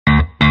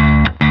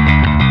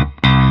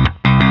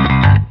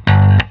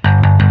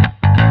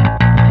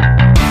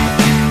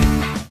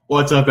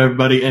What's up,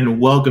 everybody,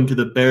 and welcome to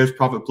the Bears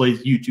Profit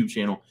Plays YouTube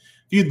channel.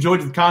 If you enjoyed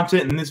the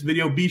content in this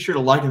video, be sure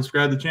to like and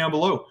subscribe to the channel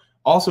below.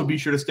 Also, be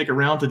sure to stick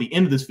around to the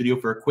end of this video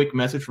for a quick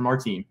message from our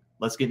team.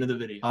 Let's get into the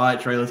video. All right,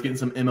 Trey, let's get into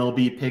some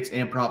MLB picks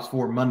and props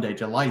for Monday,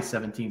 July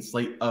 17th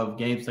slate of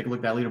games. Take a look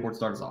at that leaderboard.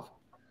 Start us off.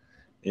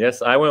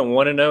 Yes, I went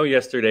 1-0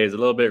 yesterday. It's a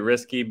little bit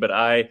risky, but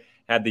I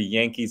had the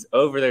Yankees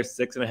over their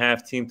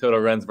 6.5 team total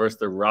runs versus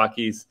the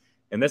Rockies.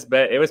 And this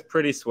bet, it was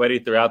pretty sweaty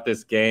throughout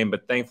this game,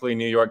 but thankfully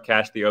New York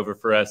cashed the over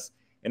for us.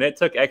 And it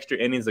took extra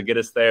innings to get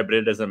us there, but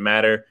it doesn't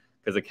matter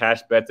because a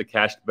cash bet's a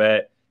cash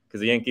bet.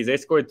 Because the Yankees, they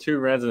scored 2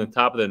 runs in the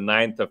top of the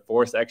 9th to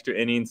force extra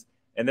innings,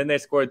 and then they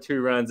scored 2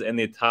 runs in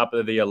the top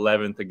of the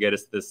 11th to get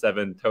us to the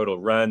 7 total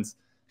runs.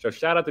 So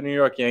shout out to New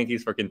York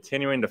Yankees for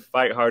continuing to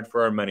fight hard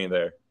for our money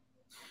there.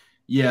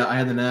 Yeah, I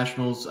had the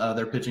Nationals.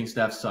 Their pitching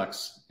staff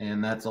sucks,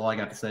 and that's all I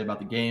got to say about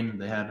the game.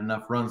 They had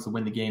enough runs to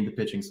win the game. The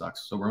pitching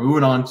sucks. So we're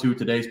moving on to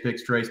today's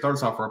picks. Trey, start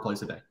us off for our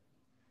plays today.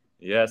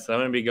 Yes, I'm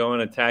going to be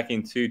going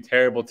attacking 2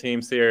 terrible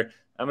teams here.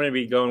 I'm going to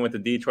be going with the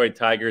Detroit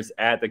Tigers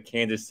at the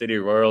Kansas City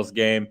Royals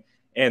game.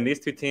 And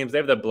these 2 teams, they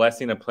have the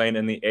blessing of playing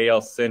in the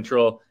AL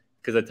Central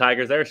because the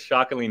Tigers, they're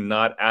shockingly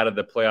not out of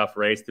the playoff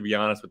race, to be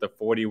honest, with a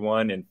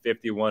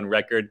 41-51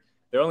 record.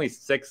 They're only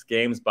 6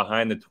 games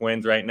behind the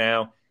Twins right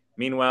now.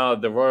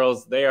 Meanwhile, the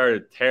Royals, they are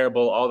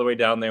terrible all the way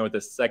down there with the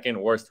 2nd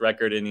worst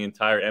record in the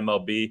entire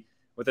MLB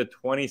with a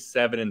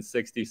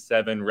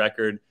 27-67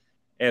 record.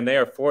 And they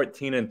are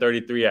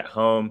 14-33 at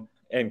home.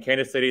 And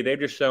Kansas City, they've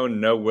just shown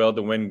no will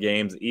to win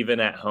games, even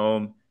at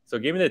home. So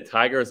give me the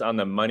Tigers on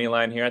the money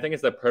line here. I think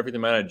it's the perfect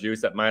amount of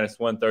juice at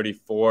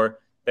 -134.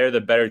 They're the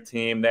better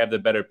team. They have the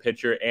better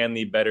pitcher and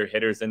the better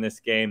hitters in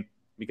this game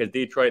because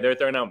Detroit, they're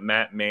throwing out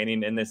Matt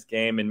Manning in this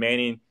game. And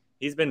Manning,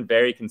 he's been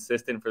very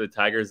consistent for the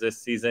Tigers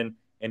this season.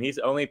 And he's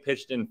only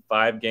pitched in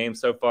 5 games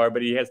so far,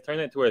 but he has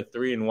turned it to a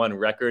 3-1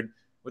 record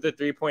with a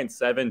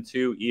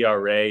 3.72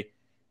 ERA.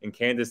 In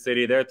Kansas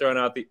City, they're throwing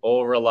out the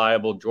old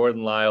reliable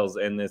Jordan Lyles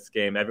in this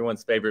game,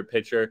 everyone's favorite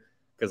pitcher,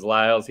 because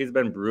Lyles, he's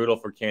been brutal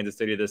for Kansas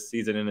City this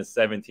season in his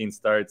 17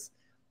 starts.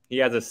 He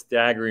has a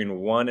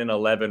staggering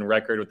 1-11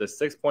 record with a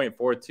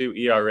 6.42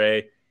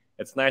 ERA.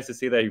 It's nice to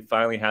see that he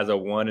finally has a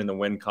 1 in the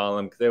win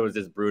column because it was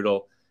just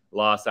brutal,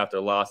 loss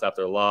after loss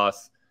after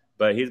loss.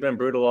 But he's been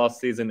brutal all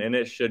season, and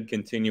it should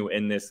continue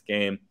in this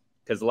game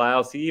because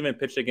Lyles, he even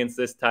pitched against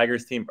this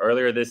Tigers team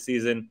earlier this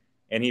season,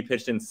 and he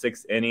pitched in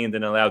 6 innings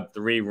and allowed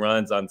 3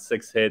 runs on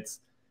 6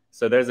 hits.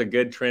 So there's a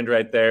good trend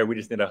right there. We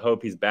just need to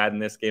hope he's bad in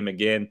this game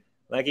again,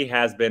 like he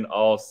has been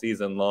all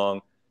season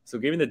long. So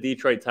give me the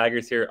Detroit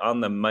Tigers here on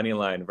the money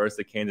line versus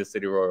the Kansas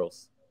City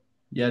Royals.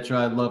 Yeah, Trey,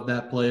 I love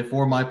that play.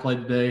 For my play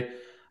today,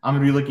 I'm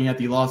going to be looking at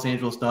the Los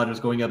Angeles Dodgers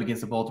going up against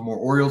the Baltimore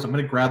Orioles. I'm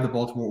going to grab the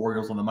Baltimore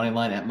Orioles on the money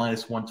line at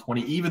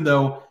 -120, even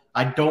though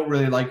I don't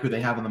really like who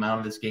they have on the mound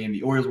in this game.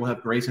 The Orioles will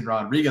have Grayson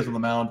Rodriguez on the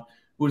mound,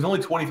 who is only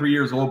 23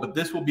 years old, but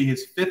this will be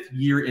his 5th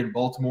year in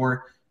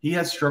Baltimore. He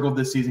has struggled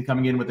this season,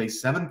 coming in with a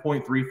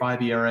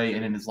 7.35 ERA,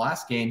 and in his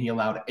last game, he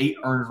allowed 8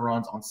 earned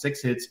runs on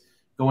 6 hits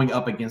going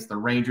up against the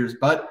Rangers.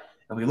 But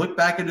if we look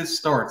back at his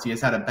starts, he has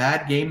had a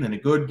bad game, then a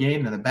good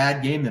game, then a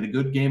bad game, then a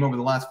good game over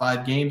the last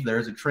 5 games. There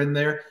is a trend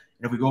there.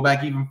 And if we go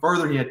back even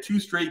further, he had 2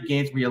 straight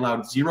games where he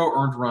allowed 0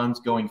 earned runs,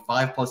 going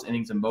 5+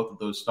 innings in both of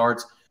those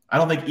starts. I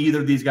don't think either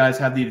of these guys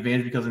have the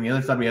advantage because on the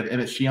other side, we have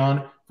Emmett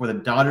Sheehan for the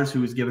Dodgers,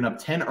 who has given up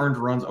 10 earned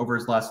runs over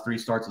his last 3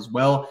 starts as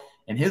well.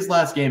 In his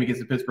last game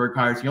against the Pittsburgh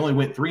Pirates, he only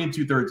went 3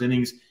 2/3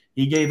 innings.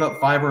 He gave up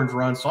 5 earned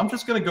runs. So I'm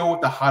just going to go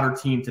with the hotter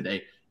team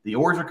today. The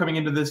Orioles are coming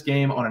into this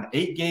game on an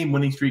 8-game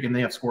winning streak, and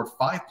they have scored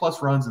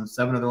 5+ runs in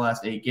 7 of their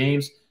last 8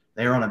 games.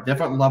 They are on a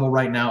different level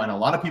right now, and a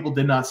lot of people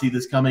did not see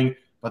this coming,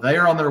 but they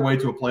are on their way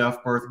to a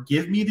playoff berth.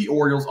 Give me the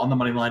Orioles on the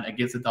money line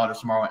against the Dodgers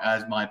tomorrow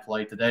as my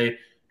play today.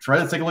 Try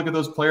to take a look at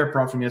those player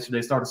props from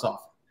yesterday. Start us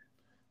off.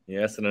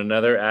 Yes, and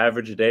another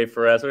average day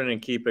for us. We're going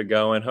to keep it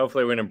going.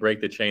 Hopefully, we're going to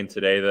break the chain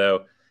today,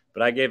 though.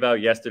 But I gave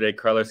out yesterday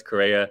Carlos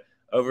Correa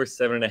over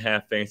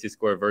 7.5 fantasy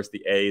score versus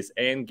the A's,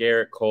 and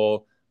Garrett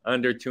Cole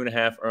under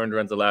 2.5 earned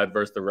runs allowed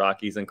versus the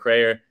Rockies. And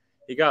Correa,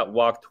 he got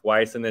walked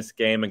twice in this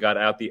game and got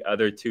out the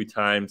other 2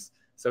 times.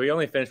 So he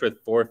only finished with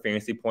 4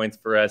 fantasy points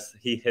for us.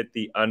 He hit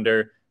the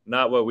under,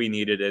 not what we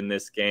needed in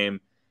this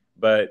game.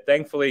 But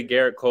thankfully,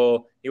 Garrett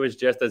Cole, he was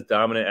just as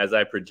dominant as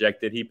I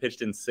projected. He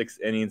pitched in 6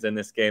 innings in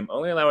this game,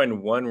 only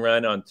allowing 1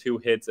 run on 2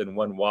 hits and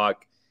 1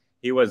 walk.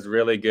 He was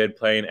really good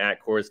playing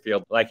at Coors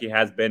Field like he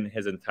has been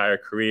his entire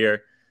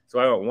career. So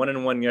I went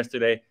 1-1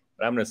 yesterday,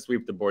 but I'm going to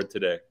sweep the board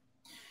today.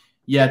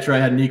 Yeah, Trey,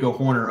 I had Nico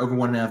Horner over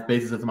 1.5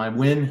 bases as my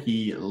win.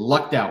 He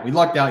lucked out. We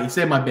lucked out. He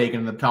saved my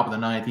bacon at the top of the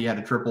 9th. He had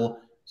a triple.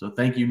 So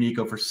thank you,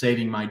 Nico, for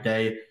saving my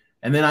day.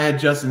 And then I had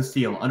Justin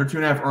Steele, under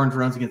 2.5 earned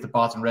runs against the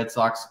Boston Red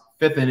Sox.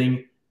 5th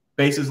inning,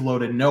 bases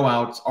loaded, no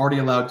outs, already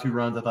allowed 2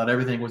 runs. I thought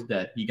everything was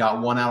dead. He got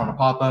 1 out on a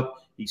pop-up.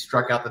 He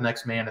struck out the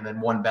next man, and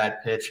then 1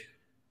 bad pitch,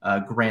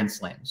 grand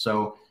slam.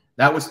 So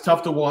that was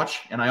tough to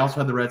watch, and I also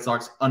had the Red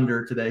Sox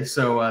under today.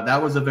 So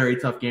that was a very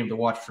tough game to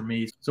watch for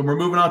me. So we're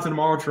moving on to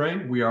tomorrow, Trey.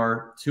 We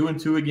are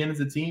 2-2 again as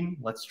a team.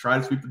 Let's try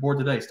to sweep the board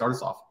today. Start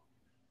us off.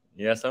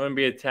 Yes, I'm going to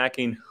be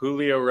attacking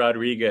Julio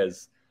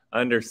Rodriguez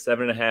under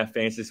 7.5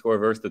 fantasy score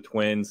versus the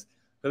Twins.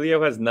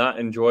 Julio has not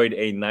enjoyed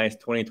a nice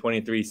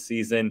 2023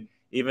 season.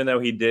 Even though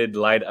he did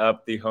light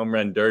up the home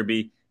run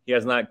derby, he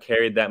has not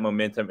carried that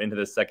momentum into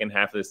the second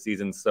half of the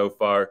season so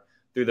far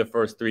through the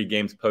first 3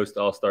 games post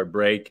All-Star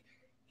break.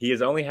 He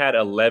has only had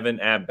 11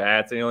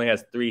 at-bats, and he only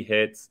has 3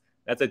 hits.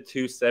 That's a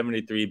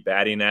 .273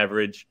 batting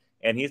average,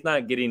 and he's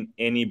not getting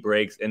any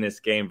breaks in this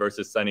game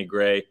versus Sonny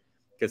Gray,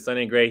 because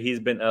Sonny Gray, he's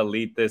been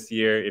elite this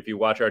year. If you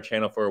watch our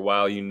channel for a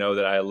while, you know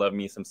that I love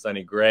me some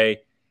Sonny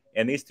Gray,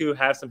 and these two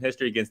have some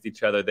history against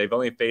each other. They've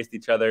only faced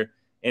each other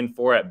in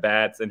 4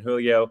 at-bats, and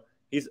Julio,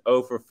 he's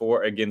 0 for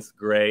 4 against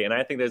Gray, and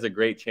I think there's a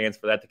great chance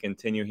for that to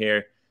continue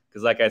here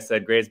because, like I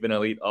said, Gray's been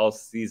elite all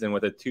season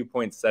with a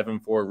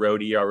 2.74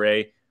 road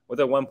ERA with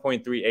a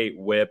 1.38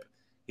 whip.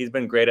 He's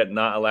been great at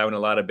not allowing a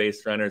lot of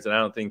base runners, and I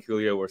don't think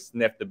Julio will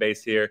sniff the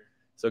base here.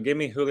 So give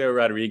me Julio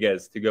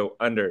Rodriguez to go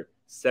under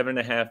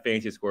 7.5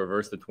 fantasy score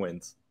versus the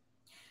Twins.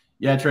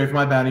 Yeah, Trey, for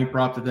my batting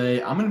prop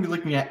today, I'm going to be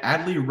looking at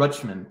Adley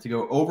Rutchsman to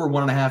go over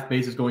 1.5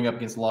 bases going up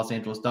against the Los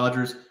Angeles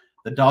Dodgers.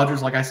 The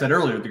Dodgers, like I said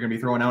earlier, they're going to be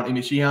throwing out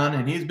Amy Sheehan,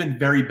 and he's been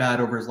very bad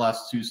over his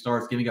last 2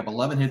 starts, giving up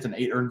 11 hits and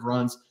 8 earned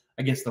runs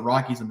against the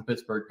Rockies and the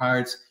Pittsburgh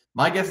Pirates.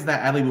 My guess is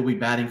that Adley will be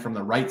batting from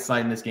the right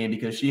side in this game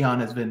because Sheehan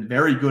has been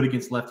very good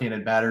against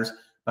left-handed batters.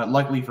 But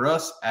luckily for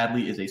us,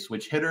 Adley is a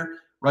switch hitter.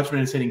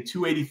 Rutchsman is hitting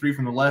 .283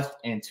 from the left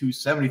and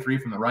 .273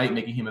 from the right,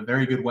 making him a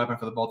very good weapon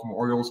for the Baltimore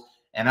Orioles.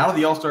 And out of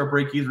the All-Star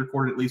break, he's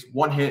recorded at least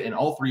 1 hit in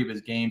all 3 of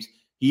his games.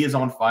 He is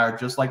on fire,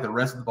 just like the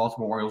rest of the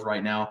Baltimore Orioles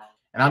right now.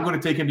 And I'm going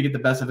to take him to get the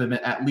best of him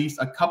at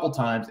least a couple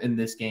times in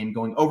this game,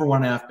 going over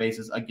 1.5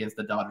 bases against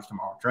the Dodgers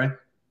tomorrow. Trey?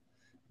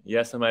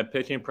 Yes, on my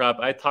pitching prop,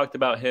 I talked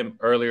about him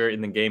earlier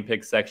in the game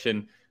pick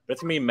section, but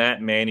it's going to be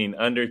Matt Manning,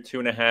 under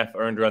 2.5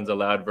 earned runs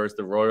allowed versus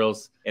the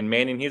Royals. And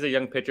Manning, he's a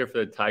young pitcher for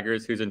the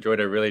Tigers who's enjoyed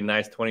a really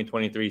nice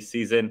 2023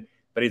 season,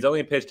 but he's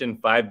only pitched in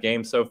 5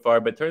 games so far,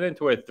 but turned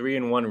into a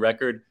 3-1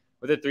 record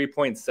with a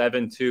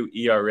 3.72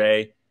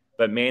 ERA.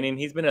 But Manning,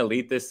 he's been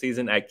elite this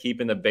season at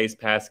keeping the base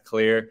pass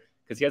clear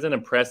because he has an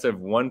impressive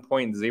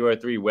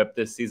 1.03 whip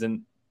this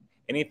season.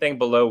 Anything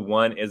below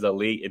 1 is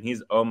elite, and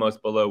he's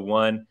almost below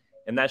 1.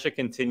 And that should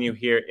continue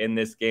here in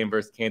this game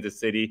versus Kansas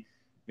City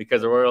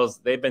because the Royals,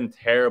 they've been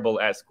terrible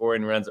at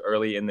scoring runs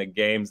early in the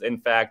games. In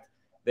fact,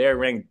 they are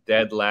ranked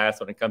dead last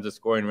when it comes to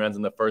scoring runs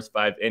in the first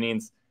 5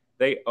 innings.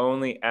 They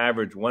only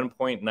average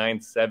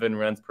 1.97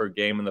 runs per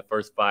game in the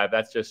first 5.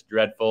 That's just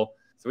dreadful.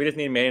 So we just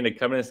need Manning to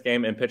come in this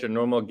game and pitch a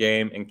normal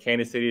game and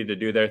Kansas City to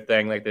do their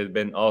thing like they've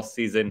been all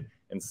season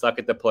and suck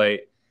at the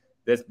plate.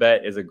 This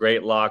bet is a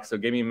great lock. So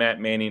give me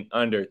Matt Manning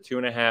under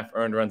 2.5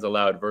 earned runs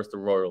allowed versus the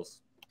Royals.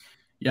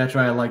 Yeah,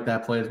 Trey, I like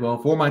that play as well.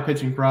 For my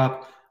pitching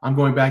prop, I'm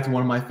going back to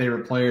one of my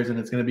favorite players, and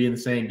it's going to be in the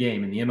same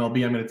game. In the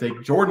MLB, I'm going to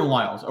take Jordan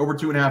Lyles, over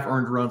 2.5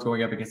 earned runs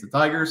going up against the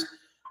Tigers.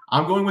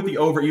 I'm going with the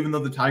over, even though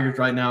the Tigers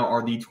right now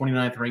are the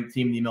 29th ranked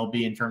team in the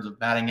MLB in terms of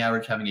batting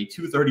average, having a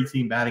 .230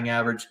 team batting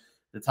average.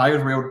 The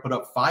Tigers were able to put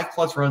up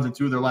 5+ runs in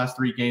 2 of their last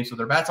 3 games, so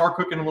their bats are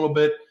cooking a little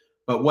bit.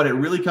 But what it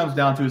really comes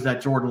down to is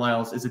that Jordan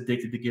Lyles is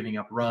addicted to giving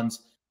up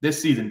runs.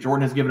 This season,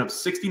 Jordan has given up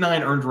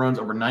 69 earned runs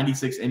over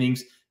 96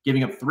 innings,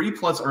 giving up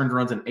 3+ earned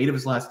runs in 8 of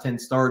his last 10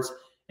 starts.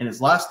 In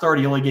his last start,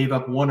 he only gave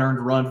up 1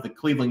 earned run to the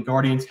Cleveland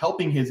Guardians,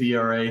 helping his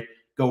ERA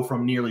go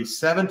from nearly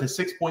 7 to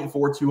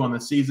 6.42 on the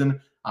season.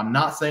 I'm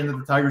not saying that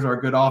the Tigers are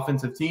a good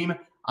offensive team.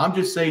 I'm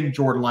just saying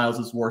Jordan Lyles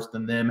is worse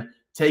than them.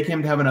 Take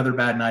him to have another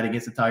bad night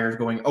against the Tigers,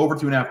 going over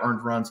 2.5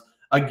 earned runs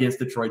against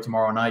Detroit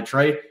tomorrow night.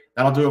 Trey,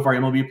 that'll do it for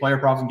our MLB player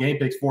props and game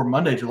picks for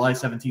Monday, July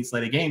 17th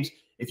slate of games.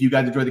 If you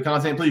guys enjoyed the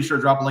content, please sure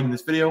drop a like in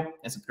this video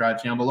and subscribe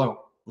to the channel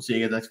below. We'll see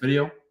you guys next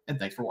video, and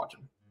thanks for watching.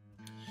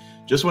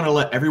 Just want to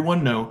let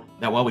everyone know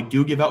that while we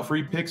do give out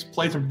free picks,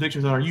 plays, and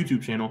predictions on our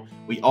YouTube channel,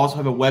 we also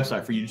have a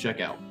website for you to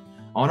check out.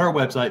 On our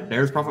website,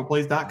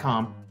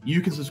 bearsprofitplays.com, you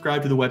can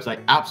subscribe to the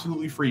website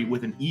absolutely free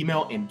with an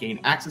email and gain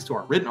access to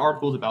our written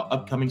articles about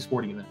upcoming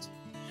sporting events.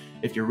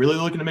 If you're really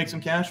looking to make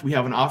some cash, we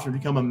have an option to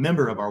become a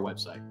member of our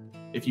website.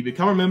 If you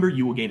become a member,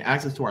 you will gain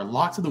access to our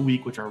locks of the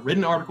week, which are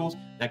written articles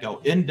that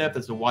go in depth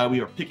as to why we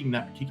are picking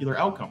that particular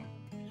outcome.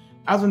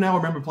 As of now,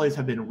 our member plays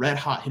have been red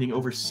hot, hitting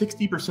over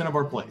 60% of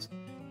our plays.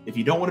 If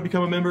you don't want to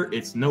become a member,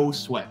 it's no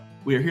sweat.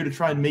 We are here to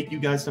try and make you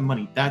guys some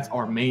money. That's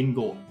our main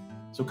goal.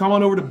 So come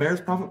on over to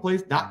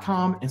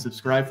bearsprofitplays.com and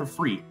subscribe for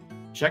free.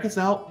 Check us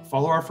out,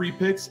 follow our free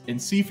picks, and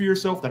see for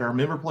yourself that our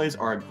member plays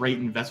are a great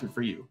investment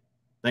for you.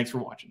 Thanks for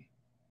watching.